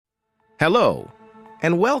Hello,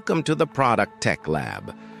 and welcome to the Product Tech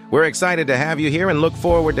Lab. We're excited to have you here and look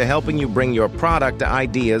forward to helping you bring your product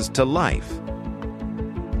ideas to life.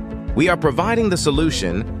 We are providing the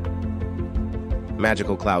solution,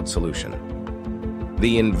 Magical Cloud Solution,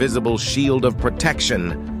 the invisible shield of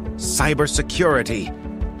protection, cybersecurity.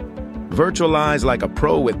 Virtualize like a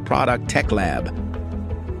pro with Product Tech Lab.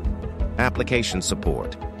 Application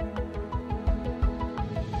support.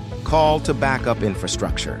 Call to backup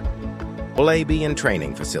infrastructure. AB and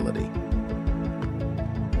training facility.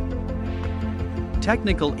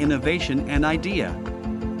 Technical innovation and idea.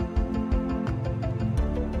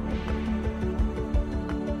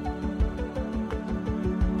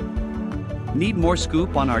 Need more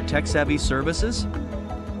scoop on our tech-savvy services?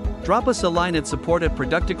 Drop us a line at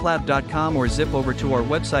support@producticlab.com or zip over to our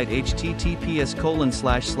website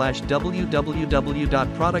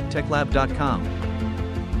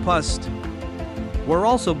https://www.producttechlab.com. Pust. We're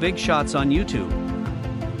also big shots on YouTube.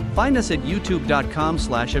 Find us at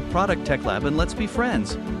youtube.com/@producttechlab and let's be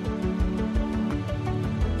friends.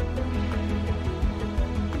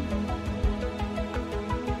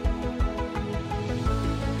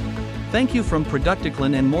 Thank you from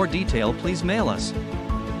Producticlan, and more detail please mail us.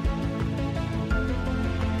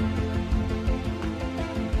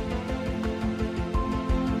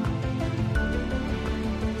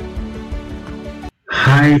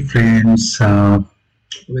 Hi friends,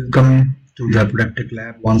 welcome to the Productic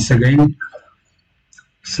Lab once again.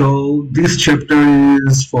 So this chapter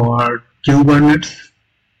is for Kubernets.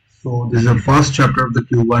 So this is the first chapter of the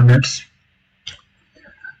Kubernets.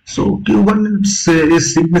 So Kubernets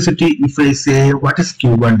is simplicity. If I say what is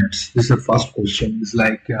Kubernets, this is the first question. It's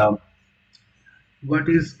like what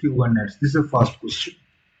is Kubernets? This is the first question.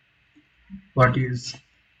 What is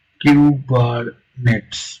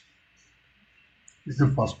Kubernets? This is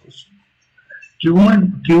the first question.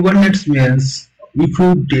 Kubernetes means if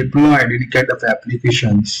you deploy any kind of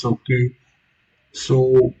applications, okay,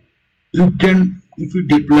 so you can, if you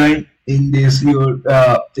deploy in this your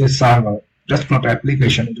a server, that's not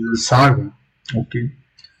application, it is a server, okay,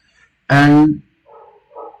 and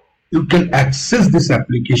you can access this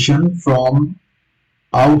application from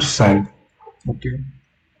outside, okay.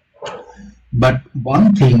 But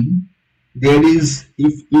one thing there is,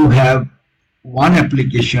 if you have one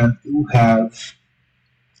application,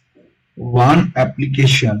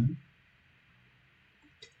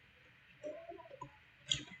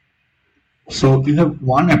 so you have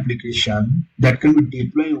one application that can be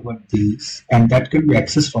deployed over this and that can be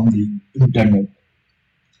accessed from the internet.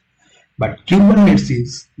 But Kubernetes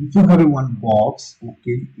is, if you have a one box,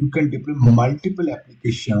 okay, you can deploy multiple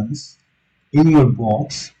applications in your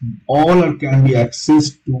box, all can be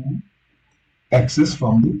accessed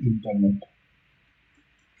from the internet.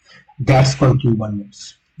 That's called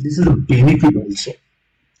Kubernetes. This is a benefit also.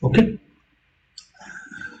 Okay.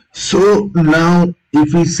 So now,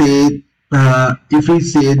 if we say the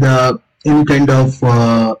any kind of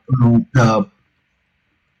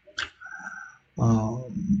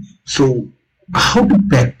so how to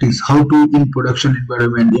practice, how to in production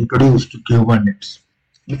environment introduce to Kubernetes.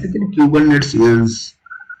 Basically, Kubernetes is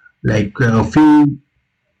like a few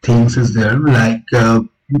things is there, like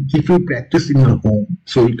if you practice in your home,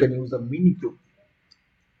 so you can use a mini cube.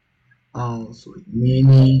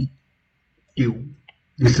 Mini cube.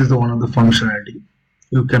 This is one of the functionality.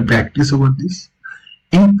 You can practice over this.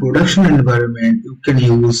 In production environment, you can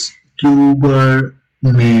use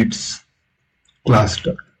Kubernets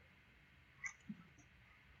cluster.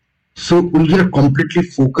 So we are completely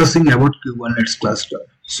focusing about Kubernetes cluster.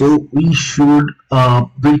 So we should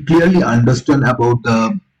very clearly understand about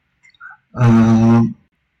the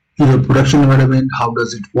production environment, how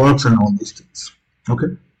does it works and all these things.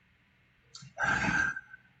 Okay.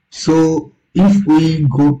 So if we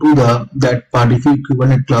go to that part, if we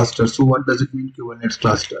Kubernetes cluster, so what does it mean, Kubernetes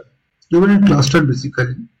cluster? Kubernetes cluster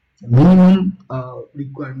basically minimum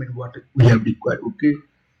requirement what we have required. Okay.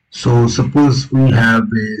 So suppose we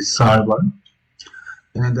have a server,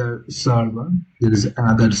 another server, there is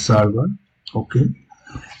another server, okay,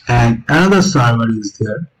 and another server is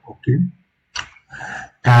there, okay,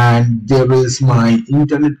 and there is my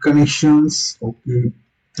internet connections, okay,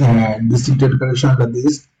 and this internet connection under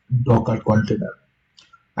this Docker container.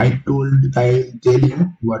 I'll tell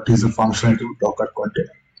you what is the functionality of Docker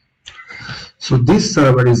container. So this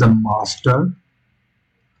server is a master.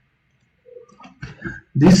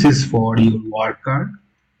 This is for your worker.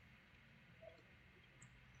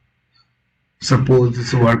 Suppose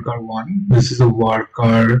this is worker 1, this is a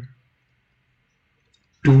worker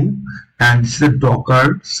 2, and this is a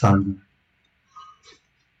Docker server.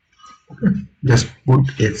 Okay. Just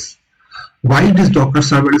put S. why this Docker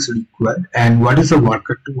server is required and what is a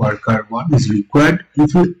worker to worker one is required.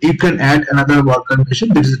 If you can add another worker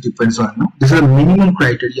machine, this depends on you. This is a minimum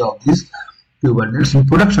criteria of this Kubernetes in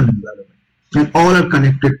production environment, and all are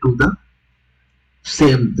connected to the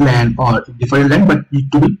same LAN or different LAN, but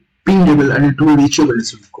need to be pingable and need to be reachable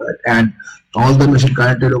is required, and all the machine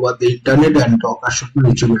connected over the internet and Docker should be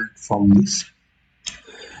reachable from this,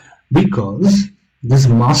 because this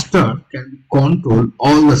master can control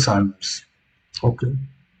all the servers, okay,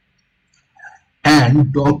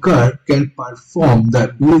 and Docker can perform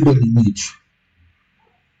the build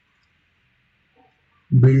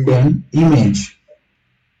an image.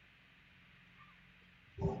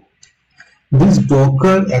 This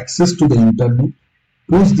Docker access to the internet,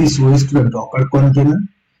 push this waste to the Docker container,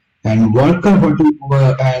 and worker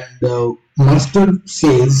master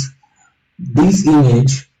says this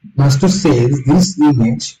image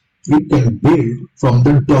you can build from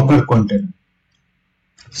the Docker container.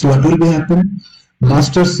 So what will be happen?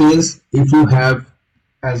 Master says, if you have,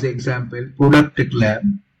 as example, product tech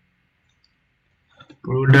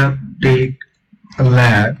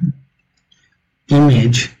lab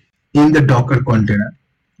image in the Docker container,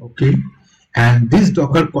 okay, and this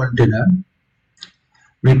Docker container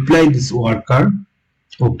reply this worker,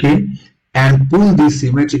 okay, and pull this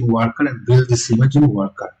image in worker and build this image in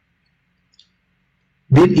worker.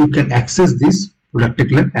 Then you can access this product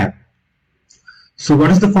tech lab app. So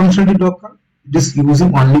what is the functionality Docker? It is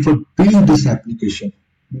using only for build this application,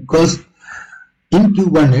 because in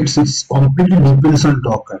Kubernetes it's completely depends on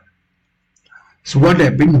Docker. So what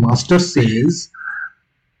happened? Master says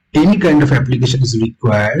any kind of application is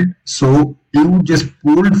required, so you just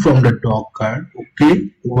pulled from the Docker,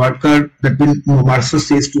 okay, worker, that means master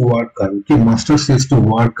says to worker, okay, master says to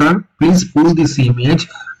worker, please pull this image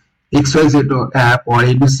XYZ app or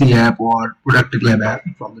ABC app or product tech lab app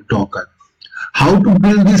from the Docker. How to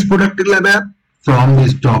build this product tech lab app? From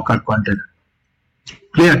this Docker container.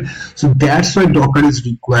 Clear? So that's why Docker is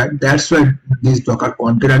required. That's why this Docker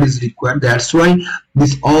container is required. That's why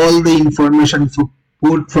this all the information, if you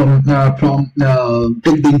put from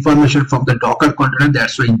take the information from the Docker container,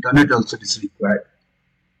 that's why internet also is required.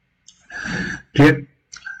 Clear?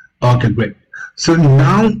 Okay, great. So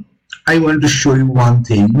now I want to show you one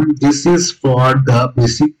thing. This is for the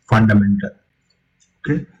basic fundamental.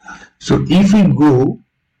 Okay, so if we go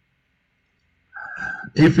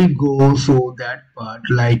so that part,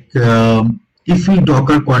 like if we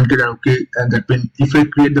Docker container, okay, and that means if I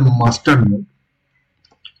create the master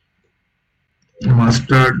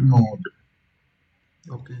node,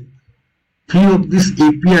 okay, few of this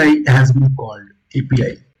API has been called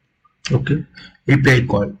API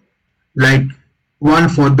call, like one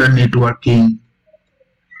for the networking,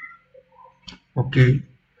 okay,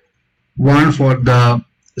 one for the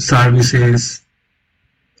services,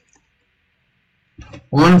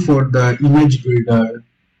 one for the image builder,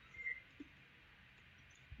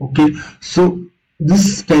 okay. So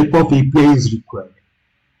this type of API is required.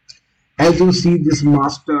 As you see, this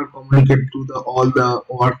master communicate to all the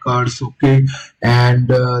workers, okay, and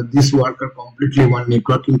this worker completely one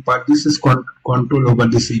networking part. This is control over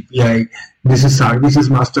this API. This is services.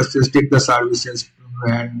 Master says take the services,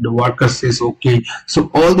 and the worker says okay. So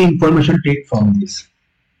all the information take from this.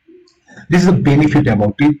 This is the benefit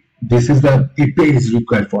about it. This is the API is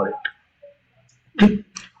required for it. Okay.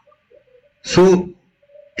 So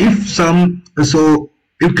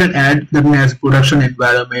you can add them as production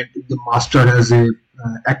environment. The master has a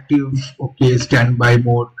active, okay, standby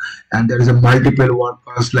mode, and there is a multiple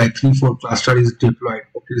workers, like 3-4 cluster is deployed.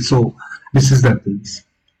 Okay, so this is the things.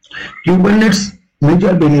 Kubernetes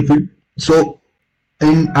major benefit. So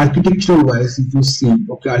in architectural wise, if you see,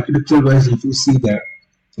 that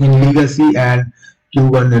in legacy and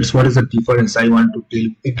Kubernetes, what is the difference? I want to tell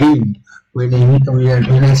again. When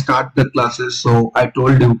I start the classes, so I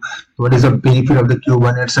told you what is the benefit of the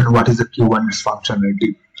Kubernetes and what is the Kubernetes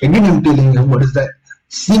functionality. Again, I'm telling you what is the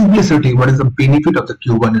simplicity, what is the benefit of the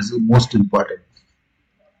Kubernetes is most important.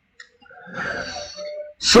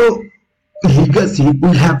 So legacy,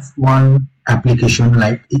 we have one application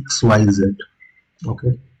like XYZ,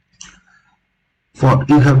 okay. For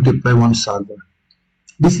you have deploy one server.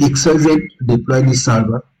 This XYZ deploy this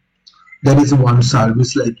server. There is one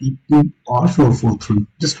service like EP or 443.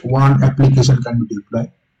 Just one application can be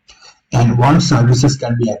deployed, and one services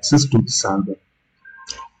can be accessed to the server.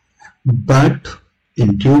 But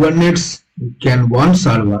in Kubernetes, you can one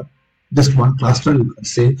server, just one cluster you can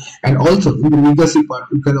say, and also in the legacy part,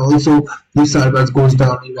 you can also this server goes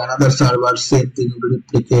down, another server, same thing, you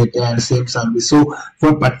replicate and same service. So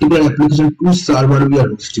for particular application, two server we are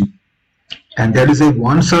hosting. and there is a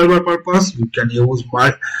one server purpose. We can use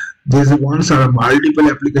there is a one server, multiple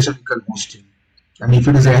application you can host in. And if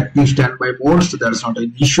it is active standby mode, so that's not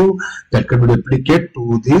an issue that can be replicated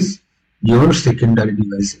to this your secondary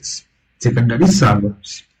devices, secondary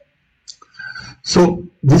servers. So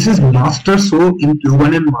this is master. So in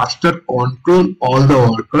Kubernetes, master control all the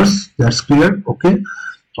workers. That's clear. Okay,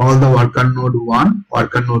 all the worker node 1,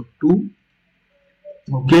 worker node 2.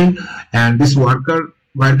 Okay, and this worker,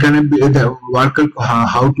 where can it be the worker,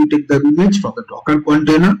 how to take the image from the Docker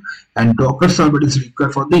container, and Docker server is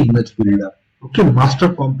required for the image builder. Okay, master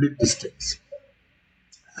complete these things.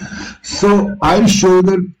 So I'll show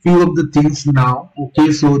the few of the things now.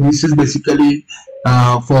 Okay, so this is basically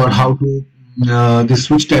for how to this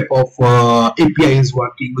which type of API is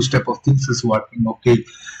working, which type of things is working. Okay,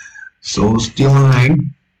 so stay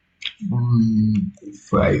online.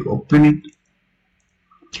 If I open it,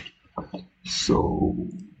 so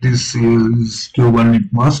this is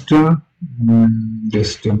Kubernetes master.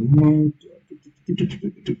 Just a minute.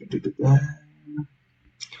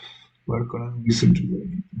 Work on listen to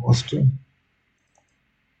the master.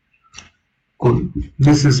 Cool.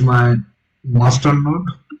 This is my master node.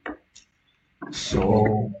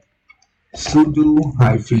 So sudo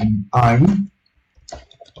 -i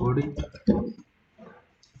audit.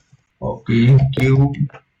 Okay,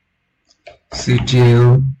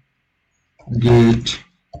 kubectl get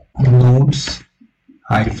nodes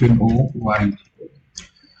 -o white.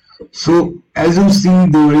 So as you see,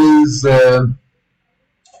 there is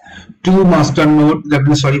two master node,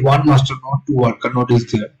 one master node, two worker node is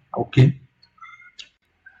there. Okay,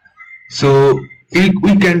 so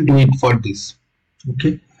we can do it for this.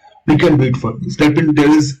 Okay, we can do it for this. That means there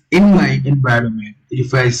is in my environment.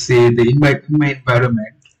 If I say in my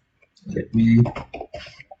environment, let me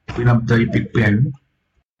open up the Epic pen.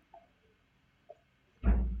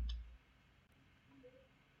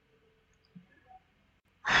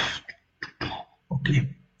 Okay.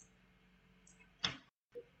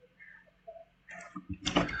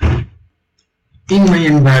 In my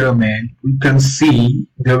environment, we can see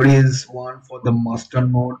there is one for the master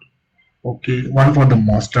node. Okay, one for the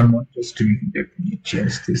master node. Just let me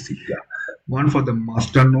change this thing. Yeah, one for the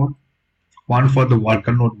master node, one for the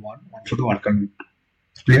worker node, one for the worker node.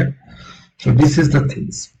 Clear? So this is the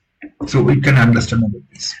things. So we can understand about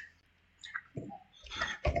this.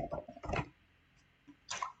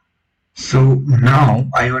 So now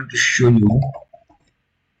I want to show you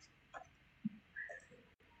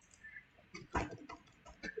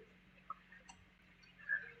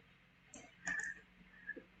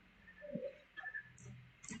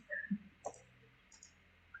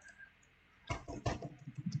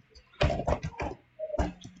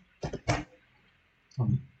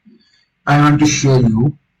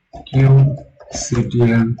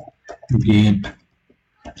kubectl get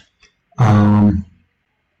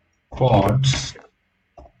pods.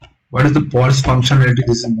 What is the pods functionality?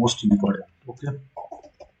 This is most important. Okay,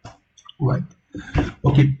 right.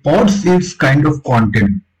 Okay, pods is kind of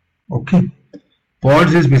container. Okay,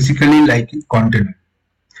 pods is basically like a container.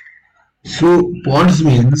 So pods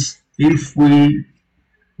means if we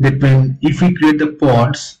create the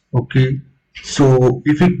pods. Okay, so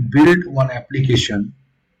if we build one application,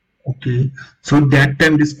 okay, so that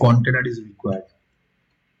time this container is required.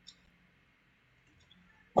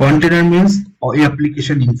 Container means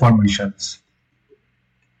application informations.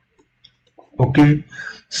 Okay,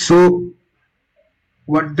 so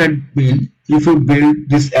what that means, if you build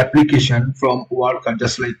this application from worker,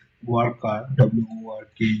 just like worker,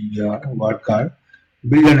 worker, worker,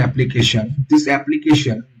 build an application. This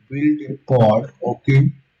application build a pod.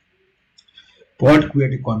 Okay, pod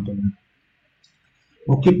create a container.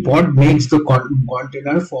 Okay, pod makes the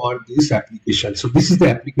container for this application. So this is the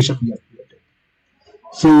application we have created.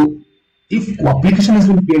 So if application has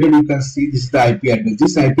been created, you can see this is the IP address.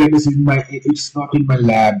 This IP address is it's not in my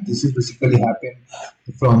lab. This is basically happened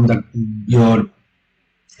from your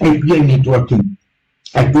API networking.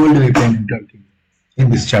 I told you API networking in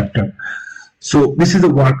this chapter. So this is the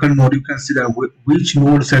worker node. You can see that which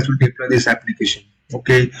nodes has to deploy this application.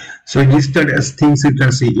 Okay, so listed as things you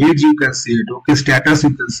can see, age you can see it. Okay, status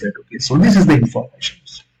you can see it. Okay, so this is the information.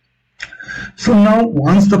 So now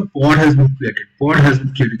once the pod has been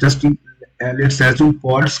created, just let's assume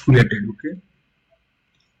pods created. Okay,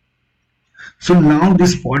 so now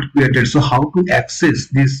this pod created, so how to access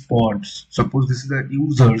these pods? Suppose this is the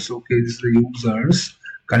users. Okay, this is the users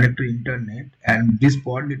connect to internet, and this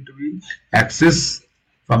pod need to be accessed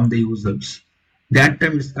from the users. That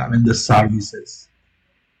time is coming the services.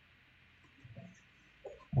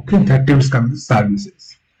 Okay, that time is coming the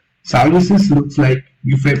services. Services looks like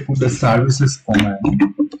if I put the services command,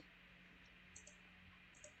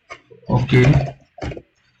 okay,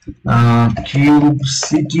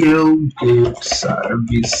 kubectl get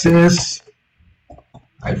services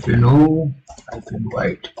 -o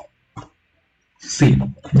 -white. See,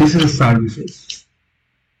 this is services.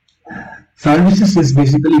 Services is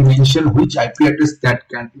basically mention which IP address that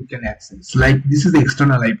you can access. Like this is the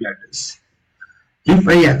external IP address. If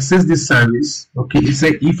I access this service, okay, it's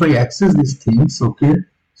like if I access these things, okay,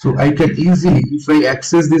 so I can easily, if I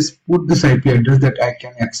access this, put this IP address that I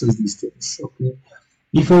can access these things, okay.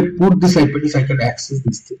 If I put this IP address, I can access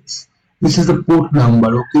these things. This is the port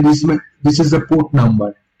number, okay. This is the port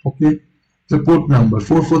number, okay. The port number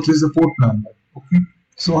 443 is the port number, okay.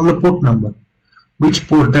 So all the port number. Which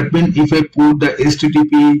port? That means if I put the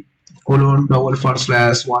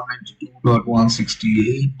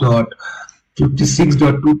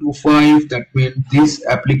http://192.168.56.225, that means this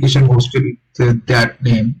application hosted with that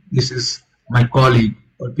name. This is my colleague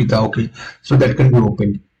or Pita, okay. So that can be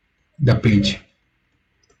opened, the page,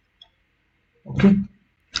 okay.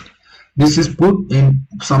 This is put in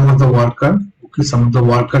some of the worker, okay. Some of the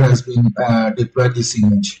worker has been deployed this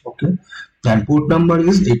image, okay. And port number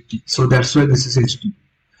is 80, so that's why this is HTTP.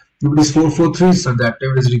 If it is 443, so that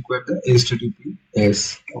time is required the HTTPS,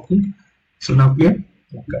 okay. So now clear?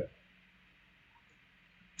 Okay.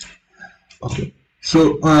 Okay. So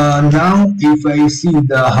now if I see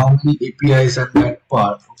the how many APIs are that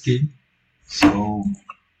part, okay. So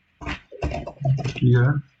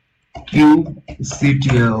here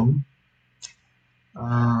kubectl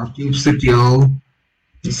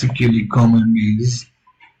basically command is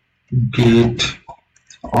get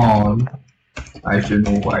all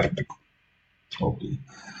 -white, okay.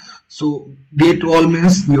 So get all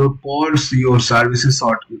means your pods, your services,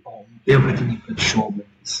 or everything you can show with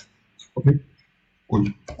this, okay. Cool.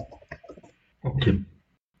 Okay.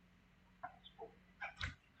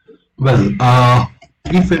 Well,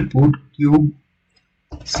 if I put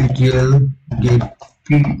kubectl get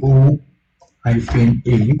po-a,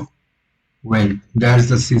 well, that's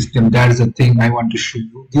the system, that's the thing I want to show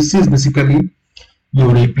you. This is basically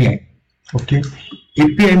your API, okay.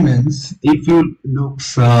 API means if you looks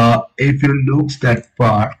that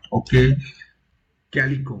part, okay.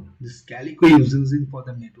 Calico, this Calico is using for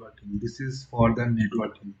the networking. This is for the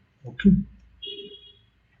networking, okay.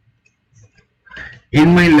 In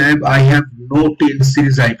my lab I have no 10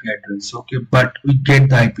 series IP address, okay, but we get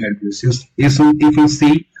the IP addresses. So if you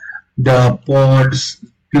see the pods,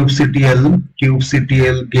 kubectl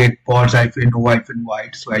get pods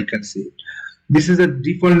 -white, so I can see it. This is a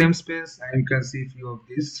default namespace, and you can see few of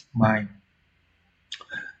these my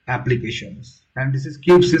applications. And this is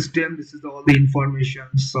kube system. This is all the information.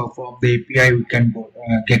 So from the API we can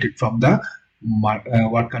get it from the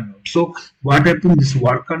worker node. So what happened? This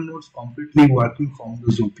worker node is completely working from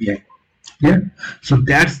this API. Yeah. So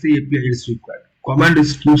that's the API is required. Command is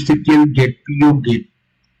kubectl get po get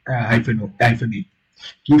 -a,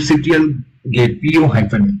 kubectl get po-a.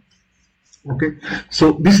 Okay, so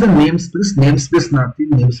this is a namespace. Namespace nothing.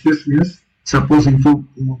 Namespace means suppose if you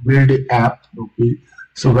build an app, okay,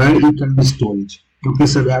 so where it can be storage, okay.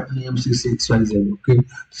 So app names is XYZ, okay,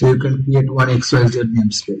 so you can create one XYZ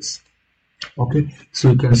namespace, okay, so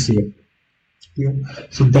you can see it. Yeah,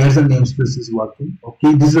 so that's the namespace is working,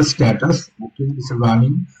 okay. This is a status, okay. This is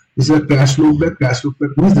running. This is a crash loopback. Crash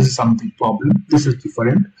loopback means this is something problem. This is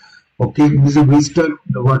different. Okay, this is a restart.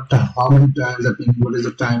 How many times? I think what is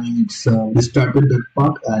the timing? It's restarted that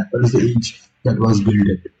part, and what is the age that was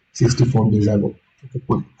built 64 days ago. Okay,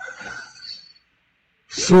 cool.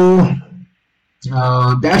 So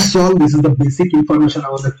that's all. This is the basic information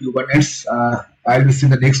about the Kubernets. I'll be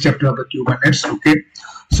seeing the next chapter of the Kubernets. Okay,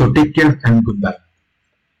 so take care and goodbye.